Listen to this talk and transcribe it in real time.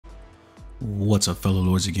What's up, fellow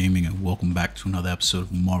lords of gaming, and welcome back to another episode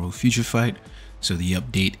of Marvel Future Fight. So the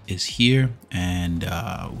update is here, and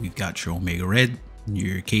we've got your Omega Red,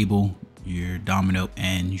 your Cable, your Domino,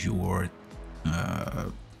 and your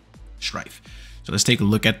Strafe. So let's take a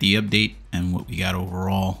look at the update and what we got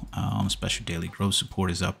overall. Special daily growth support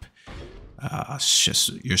is up.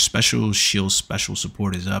 Your special shield special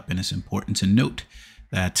support is up, and it's important to note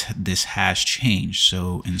that this has changed.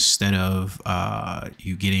 So instead of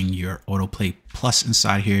you getting your autoplay plus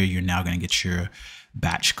inside here, you're now going to get your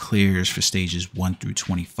batch clears for stages 1 through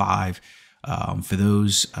 25 for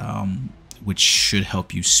those, which should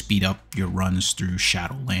help you speed up your runs through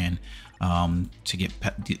Shadowland to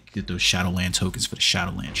get those Shadowland tokens for the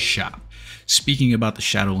Shadowland shop. Speaking about the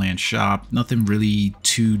Shadowland shop, nothing really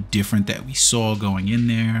too different that we saw going in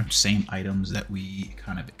there. Same items that we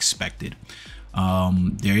kind of expected.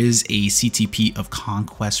 There is a CTP of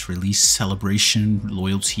Conquest release celebration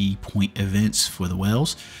loyalty point events for the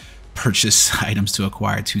whales. Purchase items to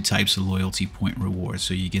acquire 2 types of loyalty point rewards.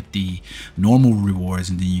 So you get the normal rewards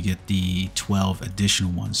and then you get the 12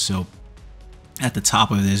 additional ones. So at the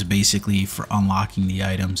top of this, basically for unlocking the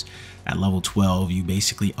items at level 12, you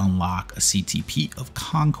basically unlock a CTP of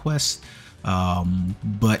Conquest,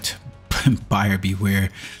 but buyer beware.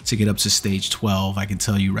 To get up to stage 12, I can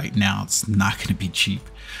tell you right now, it's not going to be cheap.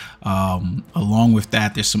 Along with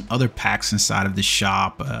that, there's some other packs inside of the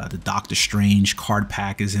shop. The Doctor Strange card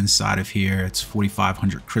pack is inside of here. It's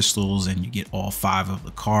 4,500 crystals, and you get all 5 of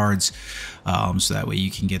the cards. So that way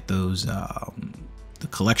you can get those the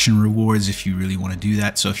collection rewards if you really want to do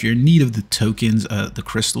that. So if you're in need of the tokens, the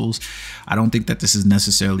crystals, I don't think that this is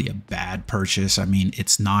necessarily a bad purchase. I mean,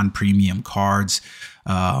 it's non-premium cards,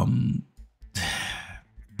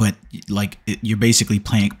 but like you're basically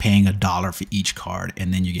paying $1 for each card,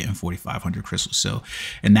 and then you're getting 4,500 crystals. So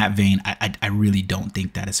in that vein, I really don't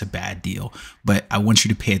think that it's a bad deal. But I want you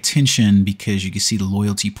to pay attention, because you can see the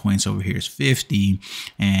loyalty points over here is 50,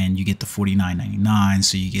 and you get the 49.99.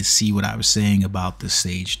 So you can see what I was saying about the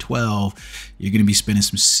stage 12. You're going to be spending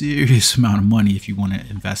some serious amount of money if you want to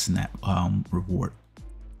invest in that reward.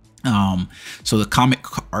 So the comic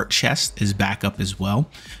art chest is back up as well.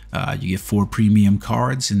 You get 4 premium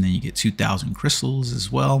cards, and then you get 2,000 crystals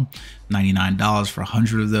as well. $99 for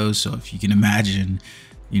 100 of those. So if you can imagine,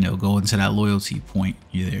 you know, going to that loyalty point,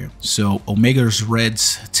 you're there. So Omega's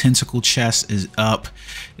Red's tentacle chest is up.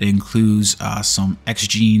 It includes some X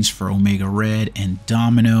genes for Omega Red and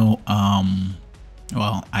Domino.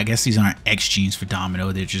 Well, I guess these aren't X genes for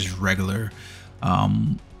Domino. They're just regular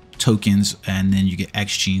tokens, and then you get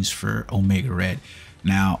X genes for Omega Red.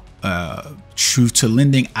 Now, truth to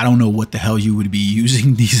lending, I don't know what the hell you would be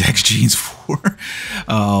using these X genes for,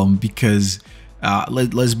 because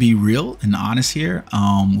let's be real and honest here.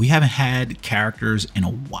 We haven't had characters in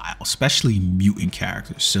a while, especially mutant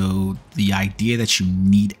characters. So the idea that you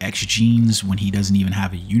need X genes when he doesn't even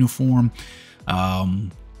have a uniform,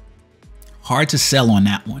 hard to sell on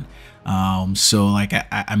that one. So like,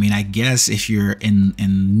 I mean, I guess if you're in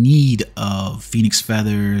need of Phoenix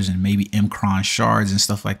Feathers and maybe Mcron shards and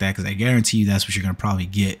stuff like that, because I guarantee you that's what you're going to probably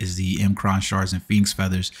get, is the Mcron shards and Phoenix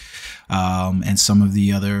Feathers, and some of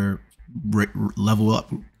the other level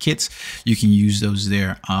up kits, you can use those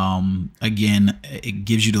there. Again, it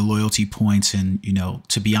gives you the loyalty points, and you know,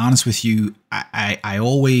 to be honest with you, I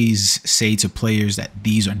always say to players that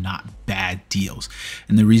these are not bad deals,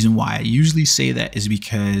 and the reason why I usually say that is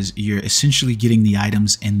because you're essentially getting the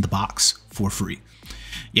items in the box for free.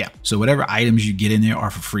 Yeah, so whatever items you get in there are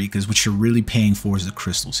for free, because what you're really paying for is the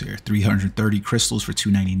crystals here. 330 crystals for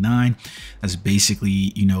 $2.99. That's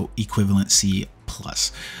basically, you know, equivalency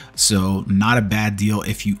plus. So not a bad deal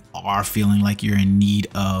if you are feeling like you're in need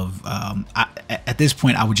of at this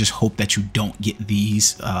point, I would just hope that you don't get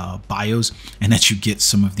these bios, and that you get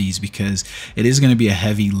some of these, because it is going to be a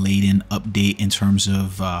heavy laden update in terms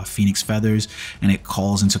of Phoenix Feathers, and it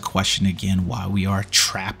calls into question again why we are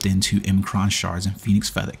trapped into Mcron shards and Phoenix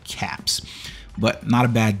Feather caps. But not a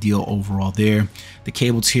bad deal overall there. The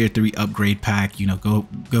Cable Tier 3 upgrade pack, you know, go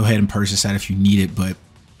ahead and purchase that if you need it, but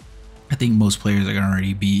I think most players are going to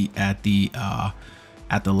already be at the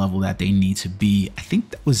level that they need to be. I think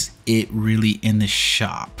that was it really in the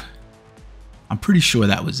shop. I'm pretty sure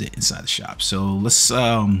that was it inside the shop. So let's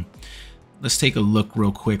take a look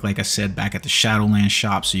real quick. Like I said, back at the Shadowland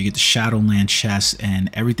shop. So you get the Shadowland chest, and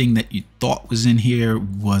everything that you thought was in here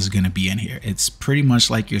was going to be in here. It's pretty much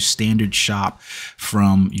like your standard shop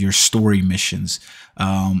from your story missions.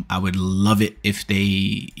 I would love it if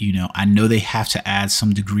they, you know, I know they have to add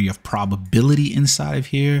some degree of probability inside of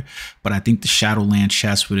here, but I think the Shadowland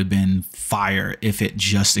chest would have been fire if it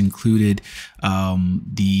just included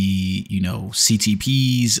the,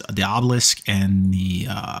 CTPs, the obelisk, and the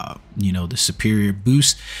the superior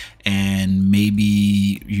boost, and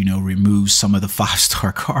maybe remove some of the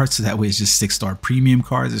 5-star cards, so that way it's just 6-star premium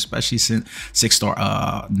cards, especially since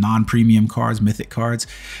 6-star non-premium cards, mythic cards,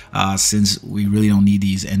 since we really don't need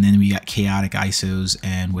these. And then we got chaotic ISOs,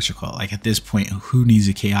 and like at this point, who needs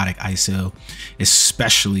a chaotic ISO,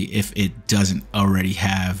 especially if it doesn't already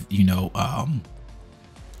have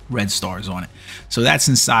red stars on it. So that's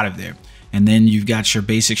inside of there. And then you've got your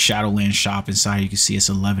basic Shadowland shop inside. You can see it's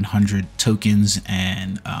 1100 tokens,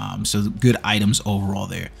 and so good items overall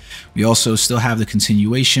there. We also still have the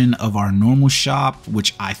continuation of our normal shop,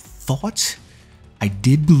 which I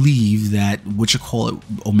did believe that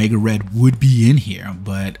Omega Red would be in here,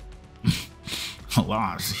 but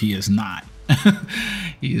alas, he is not.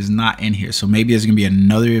 He is not in here. So maybe there's gonna be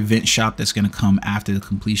another event shop that's gonna come after the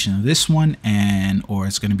completion of this one, or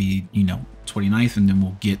it's gonna be 29th, and then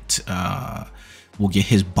we'll get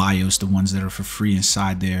his bios, the ones that are for free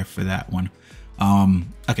inside there for that one.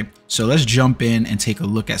 Okay, so let's jump in and take a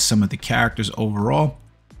look at some of the characters overall.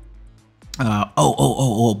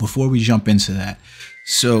 Before we jump into that,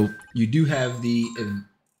 so you do have the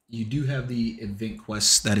event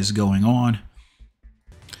quest that is going on.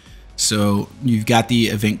 So you've got the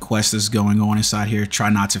event quest that's going on inside here. Try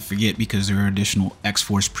not to forget, because there are additional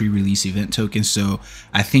X-Force pre-release event tokens. So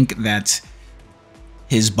I think that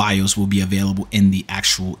his bios will be available in the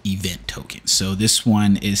actual event token. So this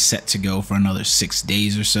one is set to go for another 6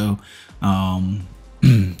 days or so.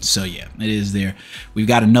 So yeah, it is there. We've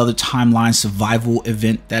got another timeline survival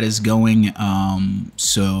event that is going.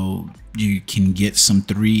 So you can get some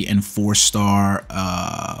 3- and 4-star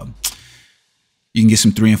you can get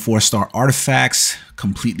some 3- and 4-star artifacts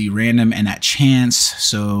completely random and at chance.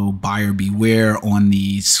 So buyer beware on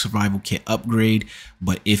the survival kit upgrade.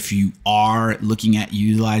 But if you are looking at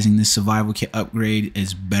utilizing this survival kit upgrade,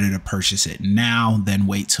 it's better to purchase it now than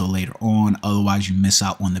wait till later on. Otherwise, you miss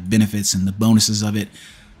out on the benefits and the bonuses of it.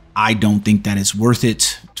 I don't think that it's worth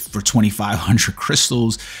it for 2,500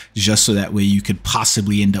 crystals, just so that way you could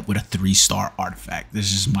possibly end up with a 3-star artifact.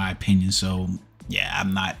 This is my opinion. So yeah,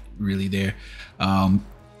 I'm not really there.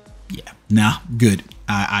 Yeah, nah, good.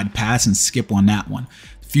 I'd pass and skip on that one.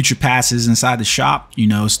 Future passes inside the shop,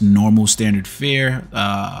 it's normal standard fare.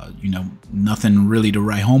 Nothing really to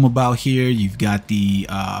write home about here. You've got the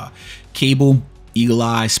cable, eagle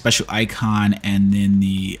eye, special icon, and then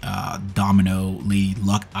the domino lady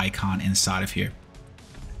luck icon inside of here.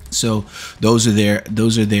 So those are there.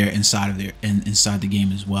 Those are there inside of there and inside the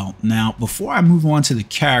game as well. Now, before I move on to the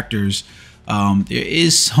characters, there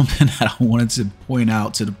is something that I wanted to point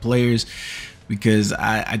out to the players, because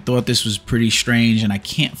I thought this was pretty strange and I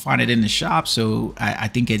can't find it in the shop. So I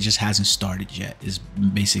think it just hasn't started yet, is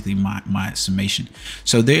basically my summation.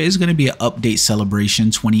 So there is going to be an update celebration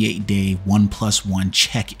 28-day 1+1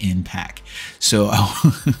 check-in pack. So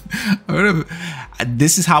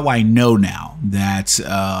this is how I know now that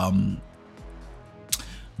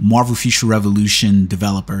Marvel Future Revolution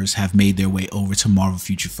developers have made their way over to Marvel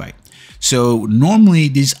Future Fight. So normally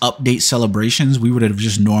these update celebrations, we would have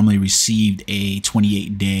just normally received a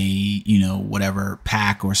 28-day, whatever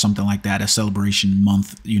pack or something like that, a celebration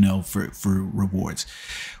month, for rewards.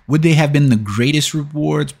 Would they have been the greatest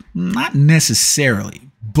rewards? Not necessarily,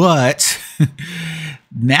 but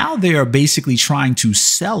now they are basically trying to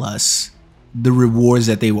sell us the rewards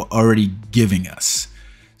that they were already giving us.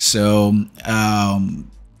 So,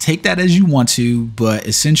 take that as you want to, but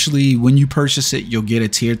essentially when you purchase it, you'll get a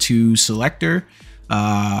tier 2 selector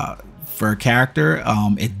for a character.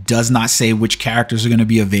 It does not say which characters are going to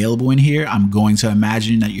be available in here. I'm going to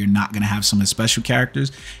imagine that you're not going to have some of the special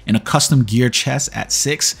characters. And a custom gear chest at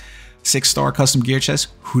 6-star custom gear chest.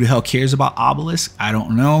 Who the hell cares about Obelisk? I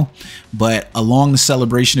don't know. But along the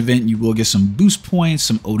celebration event, you will get some boost points,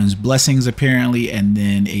 some Odin's blessings apparently, and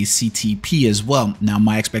then a CTP as well. Now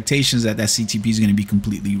my expectation is that CTP is going to be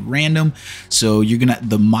completely random, so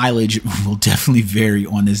the mileage will definitely vary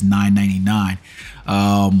on this $9.99.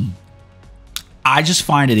 I just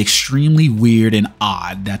find it extremely weird and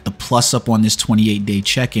odd that the plus up on this 28-day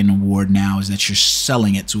check-in award now is that you're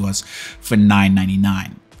selling it to us for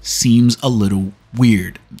 $9.99. Seems a little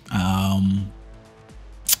weird.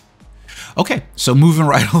 Okay, so moving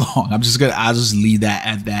right along, I'll just leave that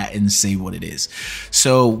at that and say what it is.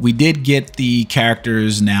 So we did get the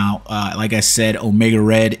characters now. Like I said, Omega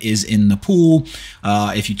Red is in the pool.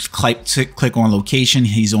 If you click on location,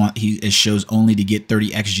 it shows only to get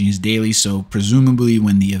 30 X genes daily. So presumably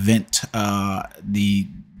when the event,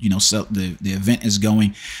 so the event is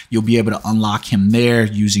going, you'll be able to unlock him there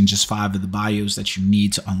using just 5 of the bios that you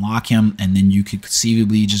need to unlock him. And then you could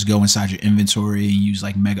conceivably just go inside your inventory and use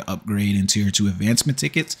like mega upgrade and tier 2 advancement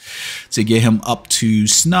tickets to get him up to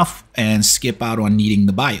snuff and skip out on needing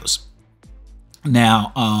the bios.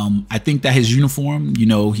 Now, I think that his uniform,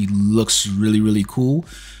 he looks really cool.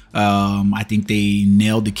 I think they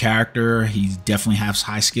nailed the character. He definitely has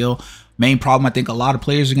high skill. Main problem I think a lot of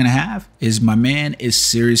players are going to have is my man is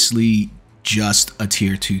seriously just a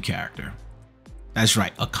tier 2 character. That's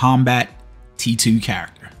right, a combat T2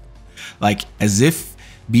 character. Like, as if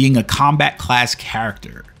being a combat class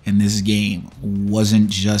character in this game wasn't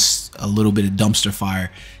just a little bit of dumpster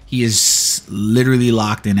fire. He is literally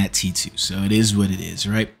locked in at T2, so it is what it is,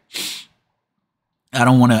 right? I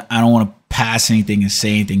don't want to pass anything and say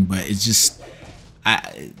anything, but it's just,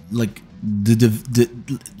 like,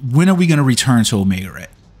 when are we going to return to Omega Red?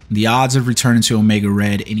 The odds of returning to Omega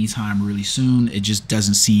Red anytime really soon, it just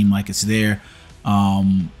doesn't seem like it's there.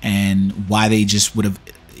 And why they just would have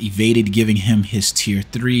evaded giving him his tier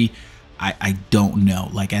 3, I don't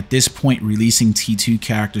know. Like, at this point, releasing T2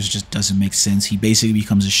 characters just doesn't make sense. He basically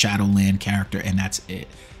becomes a Shadowland character, and that's it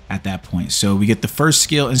at that point. So we get the first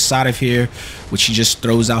skill inside of here, which he just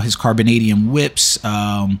throws out his carbonadium whips,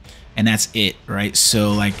 and that's it, right?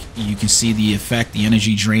 So, like, you can see the effect, the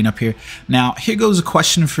energy drain up here. Now, here goes a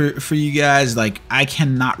question for you guys. Like, I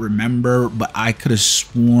cannot remember, but I could have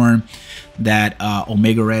sworn that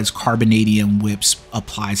Omega Red's carbonadium whips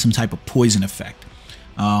applied some type of poison effect.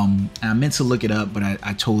 I meant to look it up, but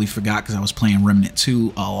I totally forgot because I was playing Remnant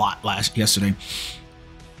 2 a lot yesterday.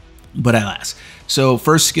 But alas, so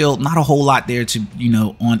first skill, not a whole lot there to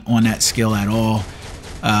on that skill at all.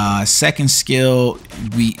 Second skill,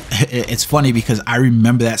 it's funny because I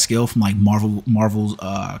remember that skill from like Marvel's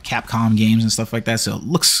Capcom games and stuff like that. So it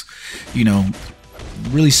looks,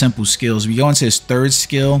 really simple skills. We go into his third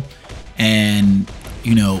skill, and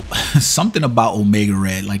something about Omega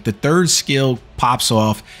Red, like the third skill pops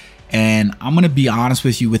off, and I'm gonna be honest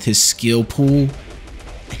with you, with his skill pool,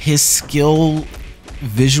 his skill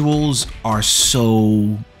visuals are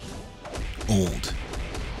so old.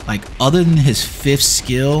 Like, other than his 5th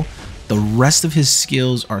skill, the rest of his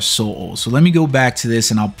skills are so old. So let me go back to this,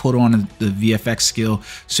 and I'll put on the VFX skill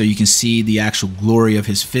so you can see the actual glory of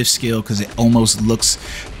his 5th skill, because it almost looks,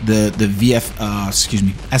 the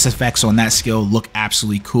SFX on that skill look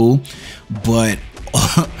absolutely cool. But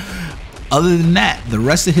other than that, the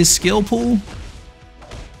rest of his skill pool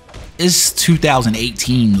is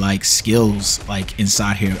 2018 like skills like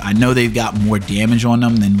inside here. I know they've got more damage on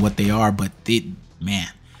them than what they are, but man,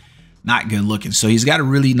 not good looking. So he's got a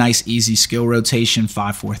really nice easy skill rotation,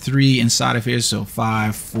 5 4 3 inside of here. So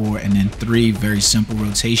 5 4 and then 3, very simple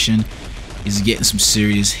rotation. He's getting some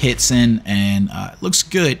serious hits in, and it looks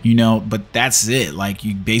good, but that's it. Like,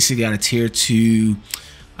 you basically got a tier 2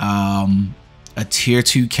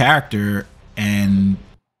 character, and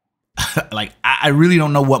like, I really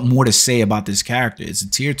don't know what more to say about this character. It's a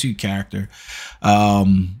tier 2 character.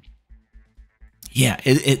 Yeah,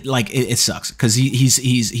 it sucks because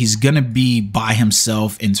he's gonna be by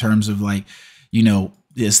himself in terms of, like,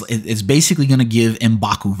 it's basically gonna give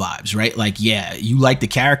M'Baku vibes, right? Like, yeah, you like the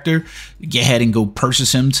character, get ahead and go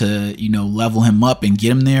purchase him to level him up and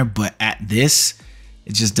get him there, but at this,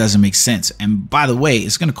 it just doesn't make sense. And by the way,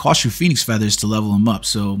 it's gonna cost you Phoenix feathers to level him up,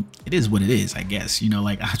 so it is what it is, I guess.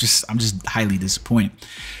 Like, I'm just highly disappointed.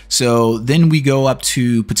 So then we go up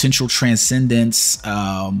to potential Transcendence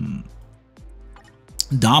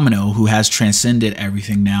Domino, who has transcended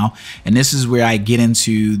everything now, and this is where I get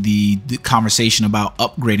into the conversation about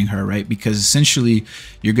upgrading her, right? Because essentially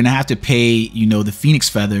you're gonna have to pay the Phoenix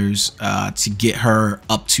feathers to get her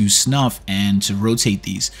up to snuff and to rotate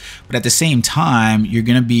these, but at the same time you're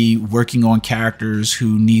gonna be working on characters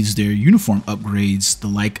who needs their uniform upgrades, the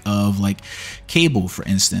like of like Cable, for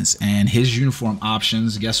instance, and his uniform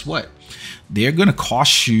options, guess what, they're gonna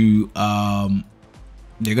cost you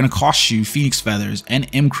Phoenix feathers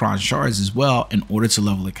and M'Kron shards as well in order to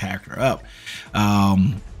level the character up.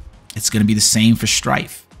 It's going to be the same for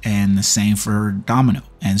Strafe and the same for Domino.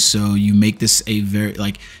 And so you make this a very,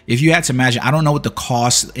 like, if you had to imagine, I don't know what the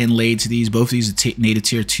cost inlaid to these, both of these are native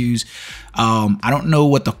tier 2s. I don't know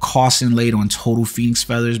what the cost inlaid on total Phoenix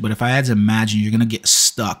feathers, but if I had to imagine, you're going to get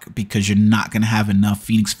stuck because you're not going to have enough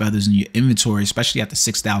Phoenix feathers in your inventory, especially at the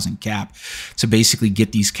 6,000 cap, to basically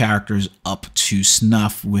get these characters up to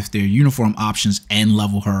snuff with their uniform options and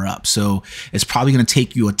level her up. So it's probably going to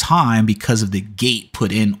take you a time because of the gate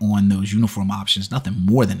put in on those uniform options, nothing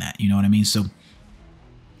more than that, you know what I mean? So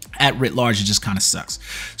at writ large, it just kind of sucks.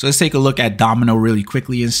 So let's take a look at Domino really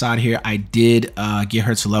quickly inside here. I did get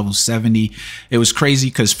her to level 70. It was crazy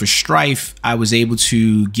because for Strafe, I was able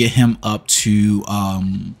to get him up to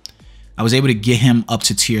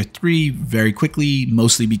tier 3 very quickly,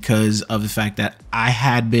 mostly because of the fact that I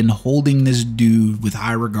had been holding this dude with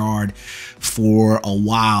high regard for a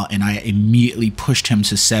while, and I immediately pushed him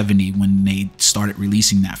to 70 when they started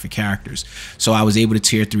releasing that for characters. So I was able to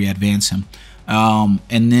tier 3 advance him.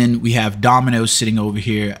 And then we have Domino sitting over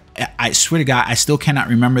here. I swear to God, I still cannot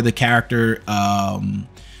remember the character,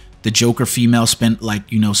 the Joker female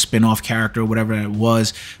spin-off character or whatever it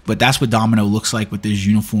was, but that's what Domino looks like with this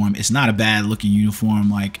uniform. It's not a bad looking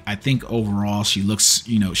uniform. Like, I think overall she looks,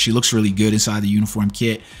 she looks really good inside the uniform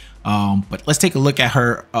kit. But let's take a look at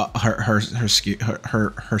her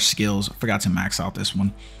skills. I forgot to max out this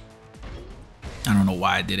one. I don't know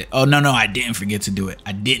why I did it. Oh, no, I didn't forget to do it.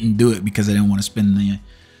 I didn't do it because I didn't want to spend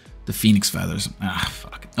the Phoenix feathers.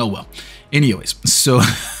 Fuck. Oh well. Anyways, so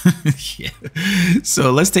yeah.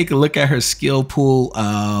 So let's take a look at her skill pool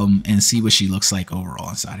and see what she looks like overall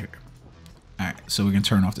inside here. All right, so we're gonna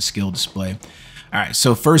turn off the skill display. All right,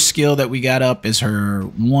 so first skill that we got up is her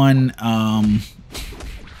one.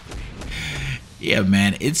 Yeah,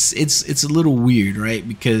 man, it's a little weird, right?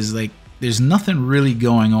 Because like there's nothing really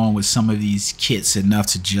going on with some of these kits enough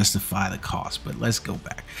to justify the cost. But let's go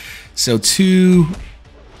back. So two.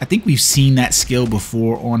 I think we've seen that skill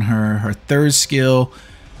before on her. Her third skill,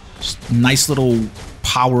 nice little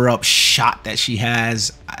power-up shot that she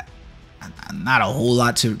has. Not a whole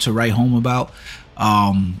lot to write home about.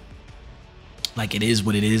 Like, it is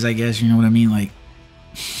what it is, I guess. You know what I mean? Like,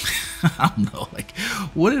 I don't know. Like,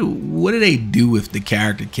 what do they do with the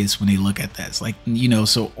character kits when they look at that? It's like,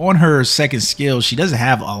 so on her second skill, she doesn't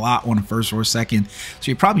have a lot on the first or second. So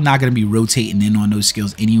you're probably not going to be rotating in on those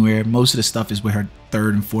skills anywhere. Most of the stuff is with her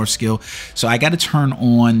third and fourth skill. So I got to turn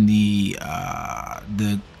on the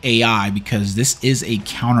AI because this is a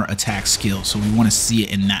counter attack skill. So we want to see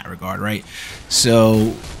it in that regard, right?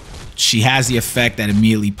 So she has the effect that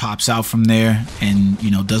immediately pops out from there and,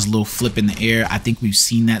 does a little flip in the air. I think we've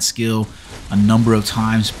seen that skill a number of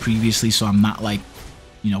times previously, so I'm not like,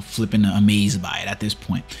 flipping amazed by it at this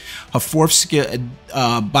point. Her fourth skill,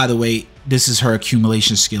 by the way, this is her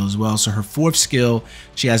accumulation skill as well. So her fourth skill,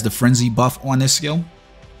 she has the frenzy buff on this skill.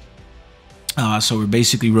 So we're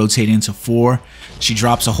basically rotating into 4. She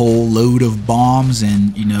drops a whole load of bombs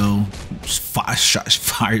and,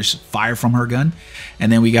 fires fire from her gun.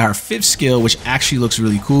 And then we got her fifth skill, which actually looks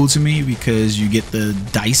really cool to me because you get the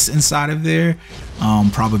dice inside of there,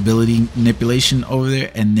 probability manipulation over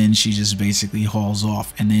there, and then she just basically hauls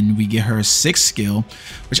off. And then we get her sixth skill,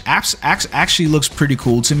 which actually looks pretty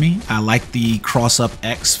cool to me. I like the cross up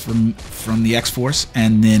X from the X-Force,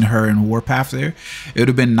 and then her in Warpath there. It would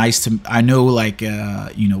have been nice to, I know, like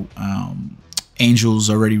Angel's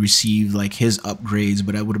already received like his upgrades,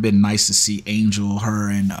 but it would have been nice to see Angel, her,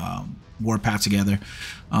 and Warpath together.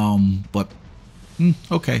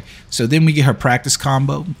 Okay, so then we get her practice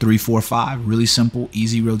combo 3-4-5, really simple,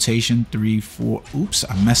 easy rotation. 3-4. Oops,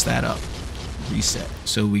 I messed that up. Reset.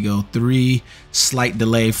 So we go 3, slight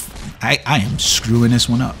delay. I am screwing this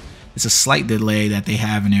one up. It's a slight delay that they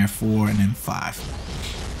have in there, 4, and then 5.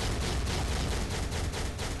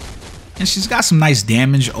 And she's got some nice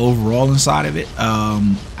damage overall inside of it.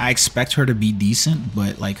 I expect her to be decent,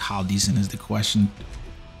 but like, how decent is the question?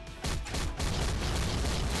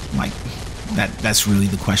 Like, that's really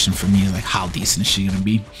the question for me, is like, how decent is she gonna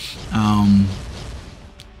be?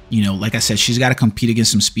 Like I said, she's got to compete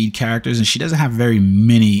against some speed characters, and she doesn't have very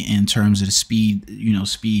many in terms of the speed.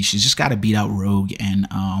 Speed. She's just got to beat out Rogue and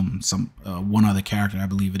one other character, I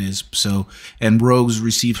believe it is. So, and Rogue's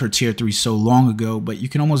received her tier 3 so long ago, but you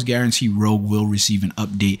can almost guarantee Rogue will receive an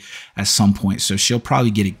update at some point. So she'll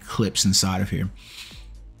probably get eclipsed inside of here.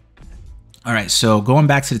 All right, so going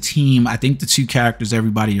back to the team, I think the 2 characters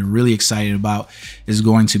everybody are really excited about is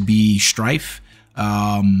going to be Strafe.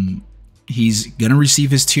 He's gonna receive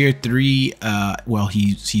his tier 3. Well,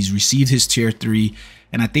 he's received his tier 3,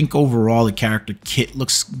 and I think overall the character kit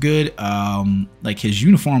looks good. Like his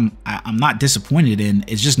uniform, I'm not disappointed in.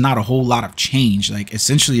 It's just not a whole lot of change. Like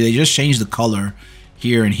essentially, they just changed the color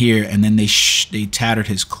here and here, and then they tattered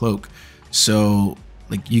his cloak. So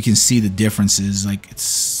like you can see the differences. Like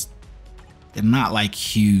they're not like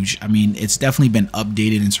huge. I mean, it's definitely been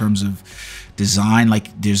updated in terms of design.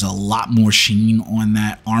 Like there's a lot more sheen on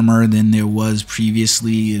that armor than there was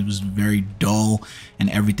previously. It was very dull and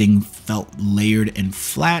everything felt layered and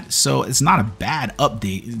flat. So it's not a bad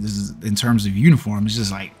update in terms of uniform. It's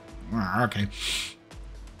just like, okay.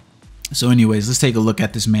 So anyways, let's take a look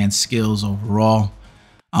at this man's skills overall.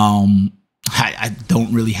 I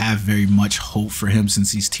don't really have very much hope for him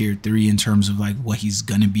since he's tier 3 in terms of like what he's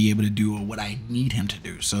gonna be able to do or what I need him to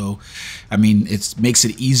do. So I mean, it makes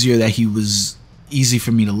it easier that he was easy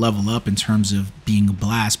for me to level up in terms of being a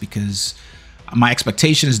blast, because my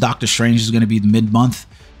expectation is Doctor Strange is going to be the mid-month.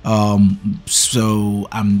 So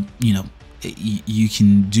I'm, you know, you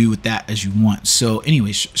can do with that as you want. So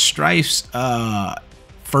anyway, Strife's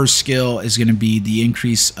first skill is going to be the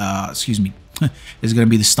increase, is going to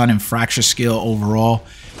be the stun and fracture skill overall.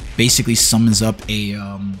 Basically summons up a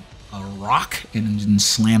rock and then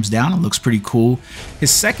slams down. It looks pretty cool.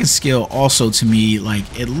 His second skill also, to me, like,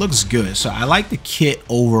 it looks good. So I like the kit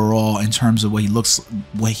overall in terms of what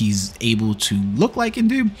he's able to look like and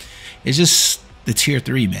do. It's just the tier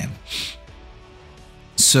 3, man.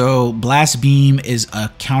 So Blast Beam is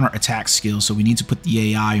a counter attack skill, so we need to put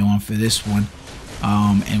the AI on for this one.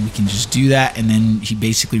 And we can just do that, and then he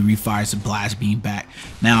basically refires the blast beam back.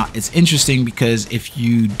 Now it's interesting because if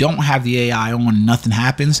you don't have the AI on, nothing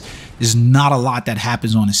happens. There's not a lot that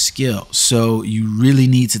happens on a skill, so you really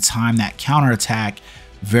need to time that counter attack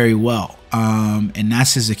very well. And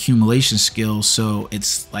that's his accumulation skill. So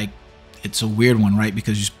it's like, it's a weird one, right?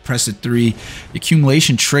 Because you press the 3, the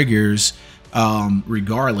accumulation triggers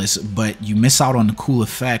regardless, but you miss out on the cool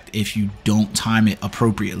effect if you don't time it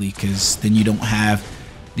appropriately, because then you don't have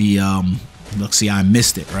the look, see, I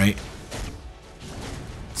missed it, right?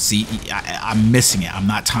 See, I'm missing it. I'm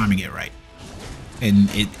not timing it right, and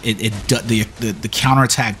the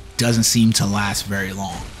counterattack doesn't seem to last very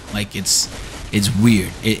long. Like, it's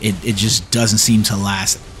weird. It just doesn't seem to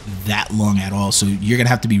last that long at all. So you're gonna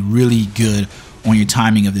have to be really good on your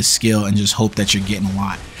timing of this skill and just hope that you're getting a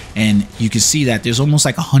lot. And you can see that there's almost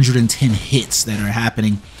like 110 hits that are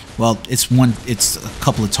happening. Well, it's a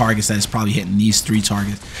couple of targets that is probably hitting these 3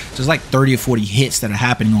 targets. So there's like 30 or 40 hits that are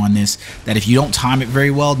happening on this, that if you don't time it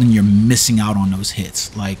very well, then you're missing out on those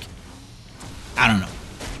hits. Like, I don't know.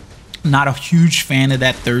 Not a huge fan of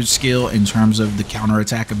that third skill in terms of the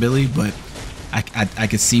counterattack ability, but I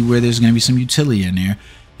could see where there's going to be some utility in there.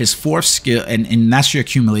 His fourth skill, and that's your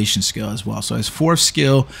accumulation skill as well. So his fourth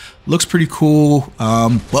skill looks pretty cool,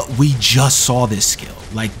 but we just saw this skill.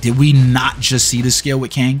 Like, did we not just see the skill with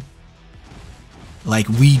Kang? Like,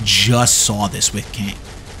 we just saw this with Kang.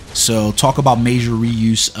 So talk about major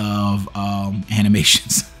reuse of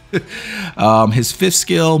animations. His fifth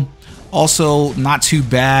skill, also not too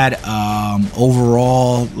bad.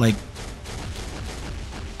 Overall, like,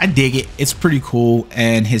 I dig it. It's pretty cool.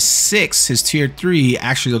 And his 6, his tier 3,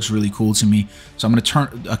 actually looks really cool to me. So I'm going to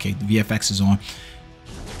turn, okay, the VFX is on.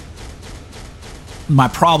 My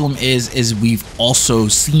problem is we've also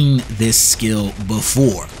seen this skill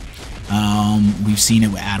before. We've seen it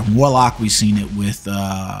with Adam Warlock. We've seen it with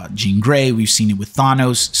Jean Grey. We've seen it with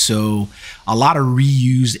Thanos. So a lot of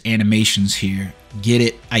reused animations here. Get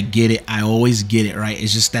it? I get it. I always get it, right?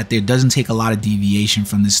 It's just that there doesn't take a lot of deviation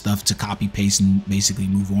from this stuff to copy paste and basically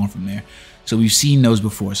move on from there. So we've seen those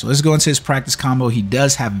before. So let's go into his practice combo. He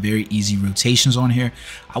does have very easy rotations on here.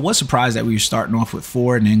 I was surprised that we were starting off with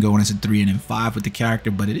 4 and then going into 3 and then 5 with the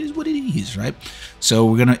character, but it is what it is, right? So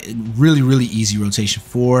we're gonna really easy rotation.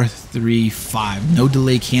 4, 3, 5. No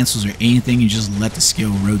delay cancels or anything. You just let the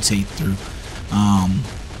skill rotate through.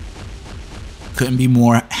 Couldn't be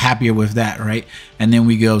more happier with that, right? And then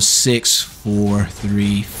we go 6, 4,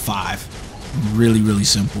 3, 5. Really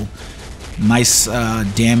simple. Nice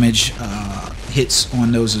damage hits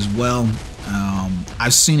on those as well.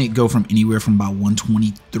 I've seen it go from anywhere from about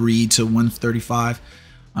 123 to 135.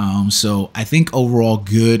 So I think overall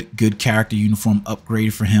good character uniform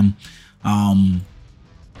upgrade for him.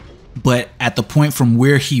 But at the point from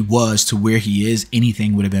where he was to where he is,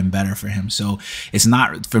 anything would have been better for him. So it's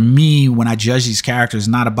not, for me, when I judge these characters,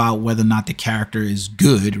 not about whether or not the character is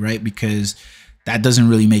good, right? Because that doesn't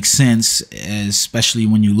really make sense, especially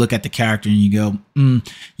when you look at the character and you go,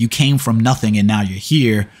 you came from nothing and now you're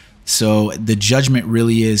here. So the judgment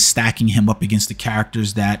really is stacking him up against the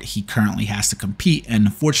characters that he currently has to compete. And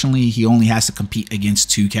unfortunately, he only has to compete against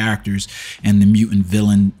 2 characters, and the mutant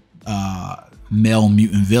villain, male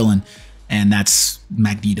mutant villain, and that's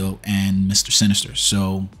Magneto and Mr. Sinister.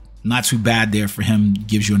 So not too bad there for him.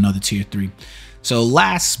 Gives you another tier 3. So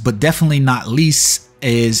last but definitely not least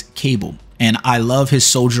is Cable, and I love his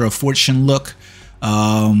Soldier of Fortune look.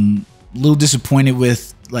 A little disappointed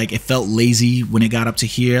with, like, it felt lazy when it got up to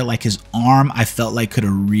here. Like, his arm, I felt like could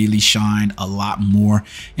have really shined a lot more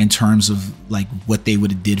in terms of like what they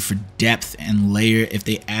would have did for depth and layer. If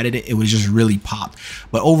they added it, it would just really pop.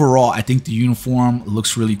 But overall, I think the uniform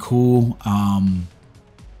looks really cool.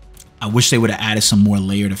 I wish they would have added some more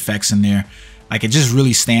layered effects in there. Like, it just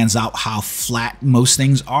really stands out how flat most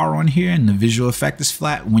things are on here, and the visual effect is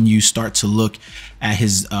flat when you start to look at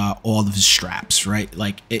his all of his straps, right?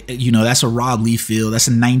 Like, you know, that's a Rob Lee feel. That's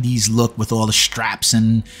a 90s look with all the straps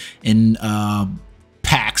and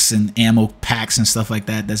packs and ammo packs and stuff like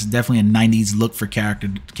that. That's definitely a 90s look for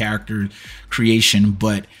character creation.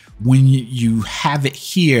 But when you have it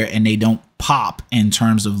here and they don't pop in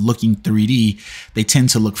terms of looking 3D, they tend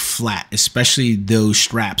to look flat, especially those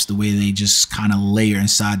straps, the way they just kind of layer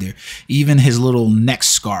inside there. Even his little neck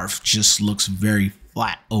scarf just looks very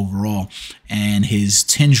flat overall, and his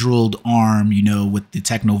tendrilled arm, you know, with the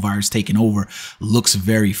technovirus taking over, looks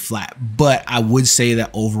very flat. But I would say that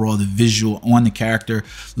overall the visual on the character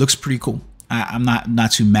looks pretty cool. I'm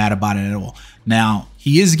not too mad about it at all. Now,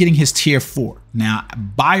 he is getting his tier 4. Now,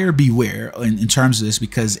 buyer beware in terms of this,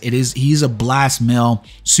 because he's a blast mail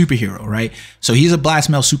superhero, right? So he's a blast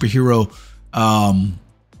mail superhero,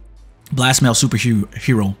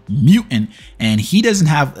 mutant, and he doesn't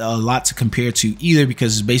have a lot to compare to either,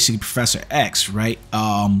 because it's basically Professor X, right?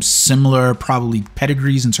 Similar probably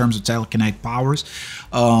pedigrees in terms of telekinetic powers.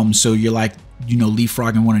 So you're like, you know,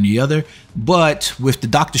 leapfrogging one or the other. But with the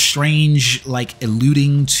Doctor Strange like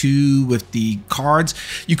alluding to with the cards,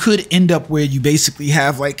 you could end up where you basically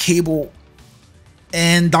have like Cable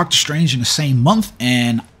and Doctor Strange in the same month,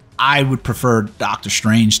 and I would prefer Doctor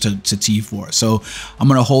Strange to T4. So I'm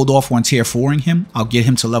going to hold off on tier 4ing him. I'll get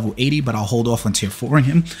him to level 80, but I'll hold off on tier 4ing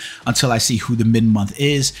him until I see who the mid-month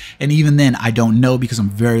is. And even then, I don't know, because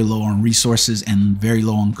I'm very low on resources and very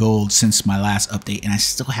low on gold since my last update. And I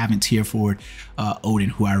still haven't tier 4'd Odin,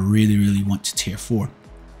 who I really, really want to tier 4.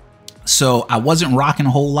 So I wasn't rocking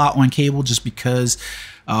a whole lot on Cable just because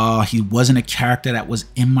he wasn't a character that was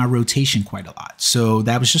in my rotation quite a lot. So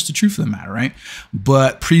that was just the truth of the matter, right?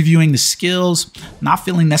 But previewing the skills, not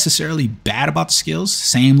feeling necessarily bad about the skills.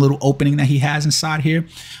 Same little opening that he has inside here.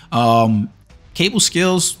 Cable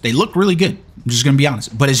skills, they look really good. I'm just going to be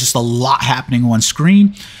honest. But it's just a lot happening on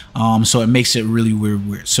screen. So it makes it really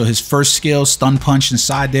weird. So his first skill, stun punch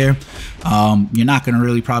inside there. You're not going to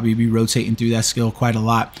really probably be rotating through that skill quite a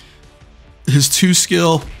lot. His 2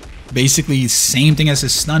 skill, basically same thing as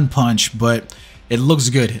his stun punch, but it looks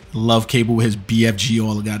good. Love Cable with his BFG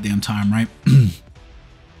all the goddamn time, right?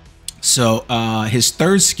 So his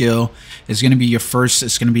 3rd skill is going to be your first.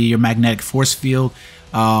 It's going to be your magnetic force field.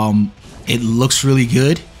 It looks really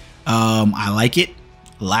good. I like it.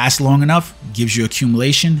 Lasts long enough, gives you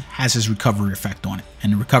accumulation, has his recovery effect on it,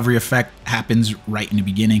 and the recovery effect happens right in the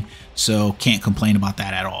beginning, so can't complain about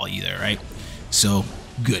that at all either, right? So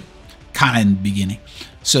good, kind of in the beginning.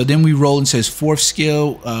 So then we roll into his 4th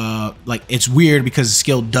skill. Like, it's weird because the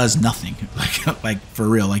skill does nothing. Like for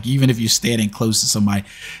real. Like, even if you're standing close to somebody,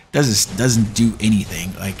 doesn't do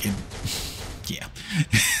anything. Like, yeah,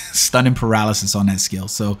 stun and paralysis on that skill.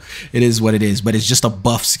 So it is what it is. But it's just a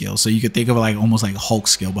buff skill. So you could think of it like almost like Hulk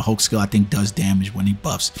skill. But Hulk skill, I think, does damage when he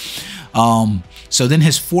buffs. So then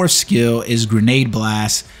his 4th skill is Grenade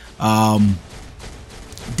Blast.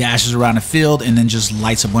 Dashes around the field and then just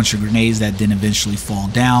lights a bunch of grenades that then eventually fall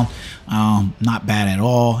down. Not bad at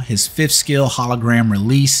all. His 5th skill, Hologram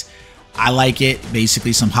Release. I like it.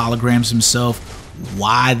 Basically some holograms himself.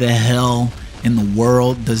 Why the hell in the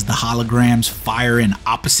world does the holograms fire in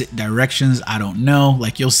opposite directions? I don't know.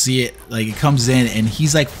 Like, you'll see it. Like, it comes in and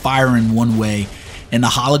he's like firing one way and the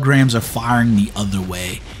holograms are firing the other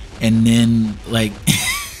way. And then like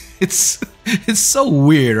it's so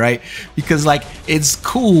weird, right? Because like, it's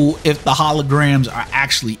cool if the holograms are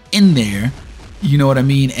actually in there, you know what I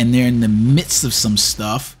mean, and they're in the midst of some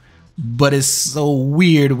stuff. But it's so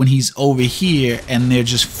weird when he's over here and they're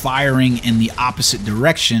just firing in the opposite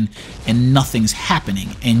direction and nothing's happening,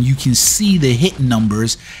 and you can see the hit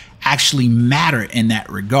numbers actually matter in that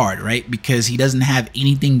regard, right? Because he doesn't have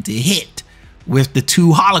anything to hit with the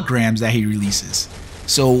 2 holograms that he releases.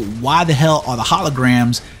 So why the hell are the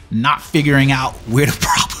holograms not figuring out where to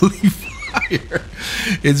properly fire?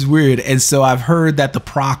 It's weird. And so I've heard that the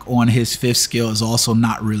proc on his 5th skill is also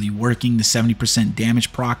not really working. The 70%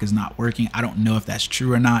 damage proc is not working. I don't know if that's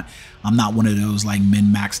true or not. I'm not one of those like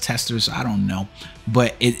min-max testers. I don't know.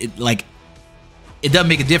 But it doesn't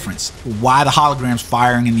make a difference. Why the holograms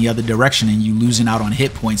firing in the other direction and you losing out on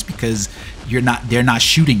hit points because they're not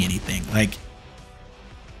shooting anything? Like,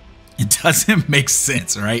 it doesn't make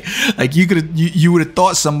sense, right? Like, you would have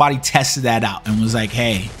thought somebody tested that out and was like,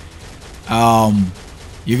 hey,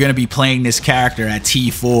 you're gonna be playing this character at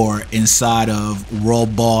T4 inside of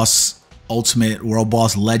World Boss ultimate world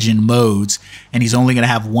boss legend modes, and he's only going to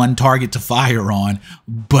have one target to fire on.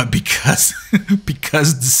 But because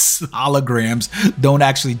because the holograms don't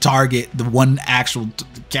actually target the one actual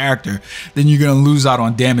character, then you're going to lose out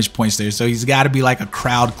on damage points there. So he's got to be like a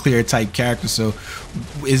crowd clear type character. So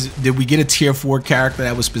did we get a tier 4 character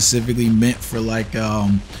that was specifically meant for like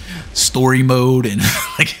story mode? And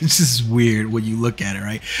like, it's just weird when you look at it,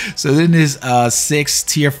 right? So then his 6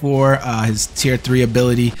 tier 4, his tier 3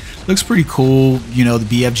 ability looks pretty cool. You know,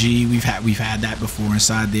 the BFG, we've had that before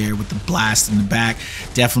inside there with the blast in the back.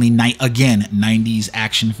 Definitely 90s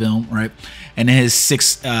action film, right? And then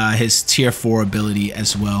his tier 4 ability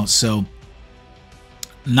as well. So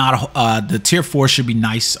not the tier 4 should be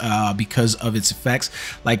nice because of its effects,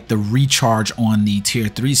 like the recharge on the tier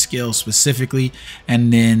 3 skill specifically,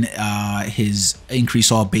 and then his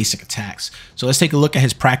increase all basic attacks. So let's take a look at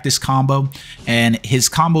his practice combo, and his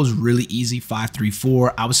combo is really easy,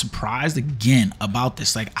 5-3-4. I was surprised again about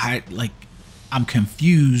this. I'm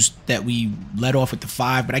confused that we let off with the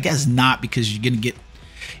 5, but I guess not, because you're gonna get.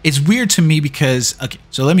 It's weird to me because, okay,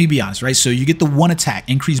 so let me be honest, right? So you get the 1 attack,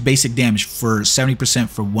 increased basic damage for 70%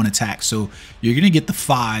 for 1 attack. So you're going to get the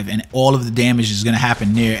 5, and all of the damage is going to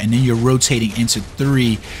happen there. And then you're rotating into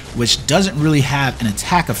 3, which doesn't really have an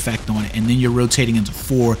attack effect on it. And then you're rotating into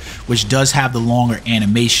 4, which does have the longer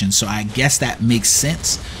animation. So I guess that makes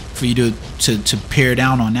sense for you to pare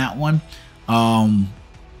down on that one. But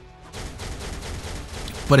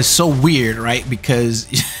it's so weird, right? Because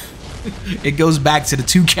it goes back to the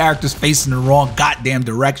 2 characters facing the wrong goddamn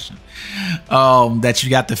direction, that you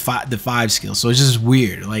got the 5 skill. So it's just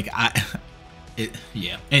weird. Like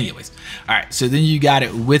yeah. Anyways, all right. So then you got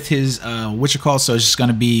it with his So it's just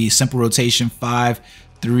gonna be simple rotation, 5,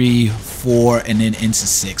 3, 4, and then into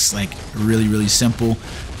 6. Like really simple.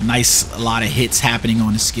 Nice, a lot of hits happening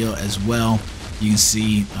on the skill as well. You can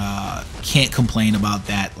see, can't complain about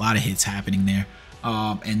that. A lot of hits happening there.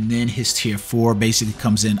 And then his tier 4 basically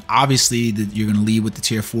comes in. Obviously, you're going to lead with the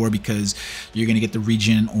tier 4 because you're going to get the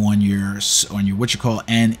regen on your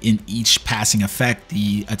and in each passing effect,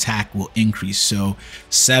 the attack will increase. So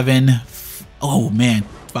 7, oh man,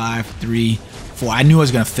 5, 3, 4. I knew I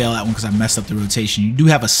was going to fail that one because I messed up the rotation. You do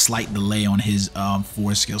have a slight delay on his 4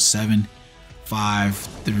 skill. 7, 5,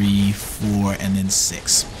 3, 4, and then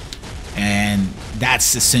 6. And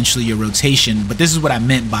that's essentially your rotation. But this is what I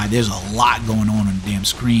meant by there's a lot going on the damn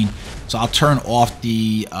screen. So I'll turn off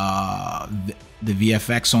the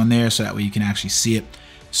VFX on there so that way you can actually see it.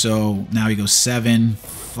 So now we go 7,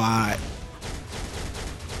 5.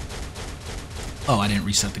 Oh, I didn't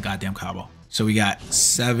reset the goddamn combo. So we got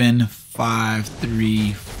 7, 5,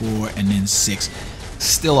 3, 4, and then 6.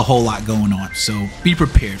 Still a whole lot going on, so be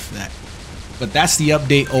prepared for that. But that's the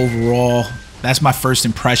update overall. That's my first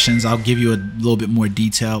impressions. I'll give you a little bit more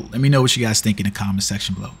detail. Let me know what you guys think in the comment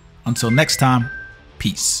section below. Until next time,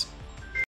 peace.